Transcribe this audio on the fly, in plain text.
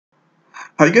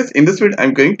Hi guys, in this video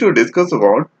I'm going to discuss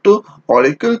about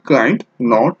Oracle client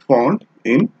not found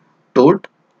in Toad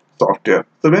software.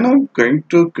 So when I'm going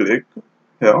to click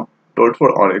here, Toad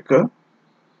for Oracle,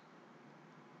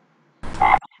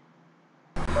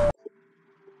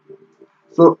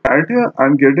 so at here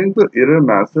I'm getting the error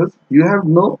message, you have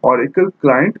no Oracle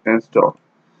client installed.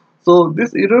 So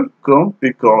this error comes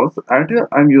because at here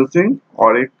I'm using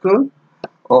Oracle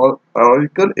or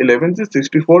Oracle 11g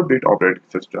 64-bit operating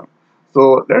system.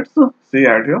 So let's see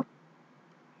at here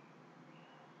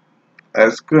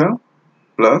SQL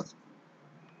plus.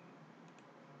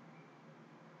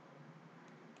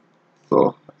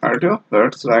 So at here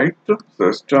let's write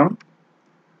system.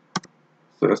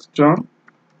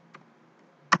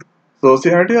 So see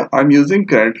here I'm using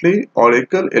currently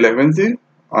Oracle 11g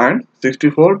and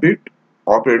 64-bit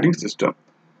operating system.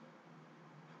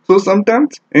 So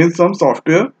sometimes in some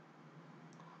software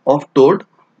of Toad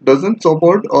doesn't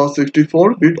support a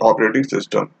 64-bit operating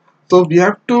system. So we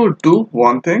have to do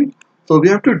one thing. So we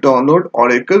have to download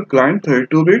Oracle client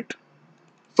 32-bit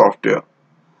software.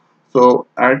 So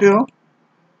at here,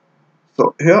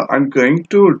 so here I'm going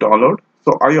to download.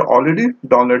 So I already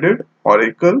downloaded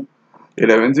Oracle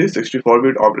 11g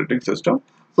 64-bit operating system.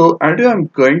 So and here I'm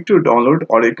going to download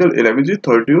Oracle 11g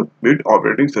 32-bit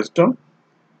operating system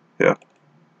here.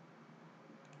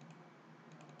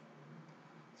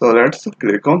 So let's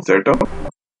click on setup.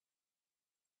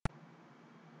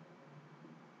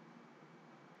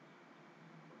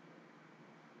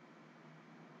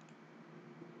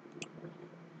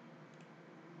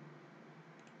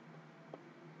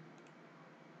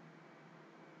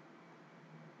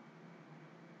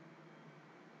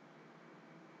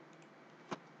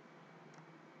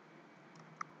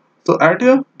 So at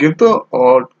here give the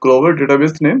Clover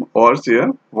database name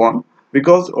ORCL1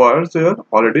 because ORCL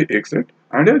already exists,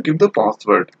 and here give the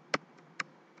password.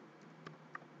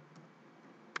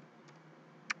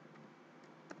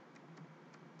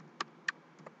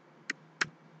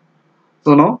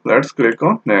 So now let's click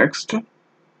on next.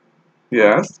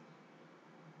 Yes,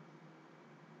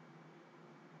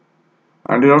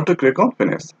 and you have to click on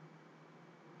finish.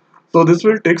 So this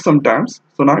will take some time.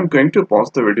 So now I'm going to pause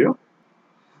the video.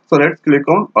 So let's click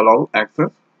on allow access.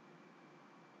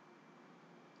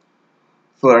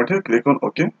 So right here click on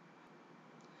OK.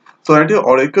 So right here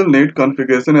Oracle need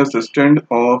configuration assistant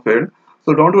failed.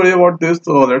 So don't worry about this.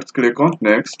 So let's click on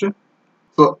next.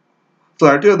 So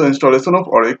at here the installation of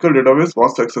Oracle database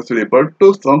was successfully, but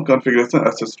to some configuration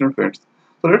assistant failed.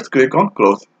 So let's click on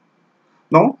close.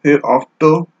 Now here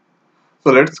after,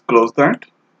 so let's close that,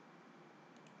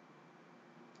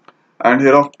 and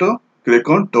hereafter click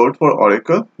on Toad for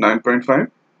Oracle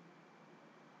 9.5.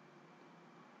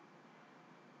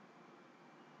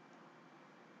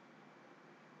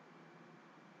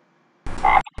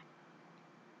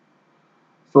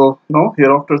 So now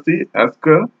hereafter see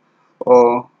SQL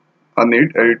a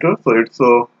need editor. So it's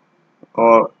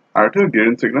at here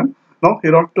green signal. Now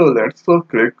hereafter let's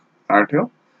click at here,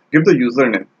 give the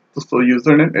username. So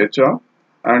username HR,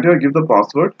 and here give the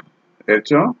password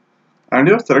HR, and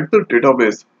here select the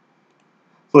database.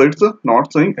 So it's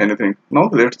not saying anything. Now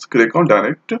let's click on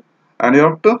direct, and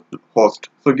hereafter host.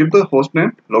 So give the host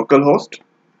name localhost,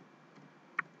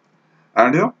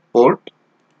 and here port.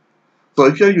 So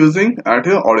if you are using at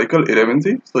here Oracle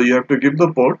 11c, so you have to give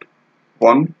the port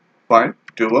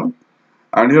 1521,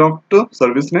 and here after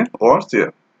service name or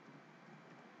share.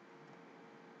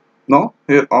 Now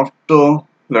here after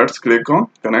let's click on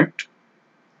connect.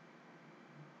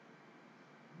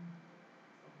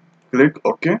 Click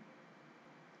OK.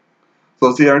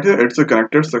 So see at here it's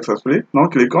connected successfully. Now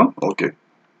click on OK.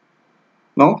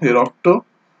 Now hereafter,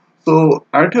 so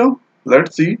at here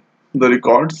let's see the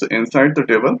records inside the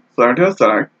table. So at here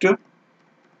select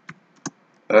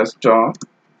star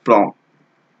from.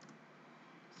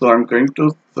 So I'm going to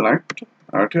select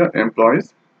at here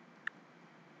employees.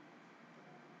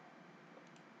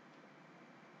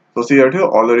 So see at here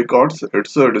all the records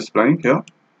it's displaying here.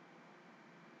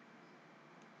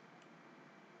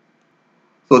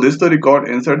 So this is the record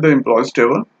inside the employees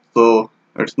table. So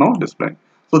it's now displaying.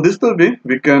 So this is the way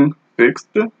we can fix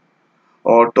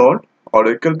or Toad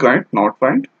Oracle client not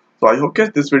find. So I hope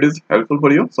guys this video is helpful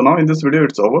for you. So now in this video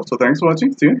it's over. So thanks for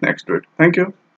watching. See you next video. Thank you.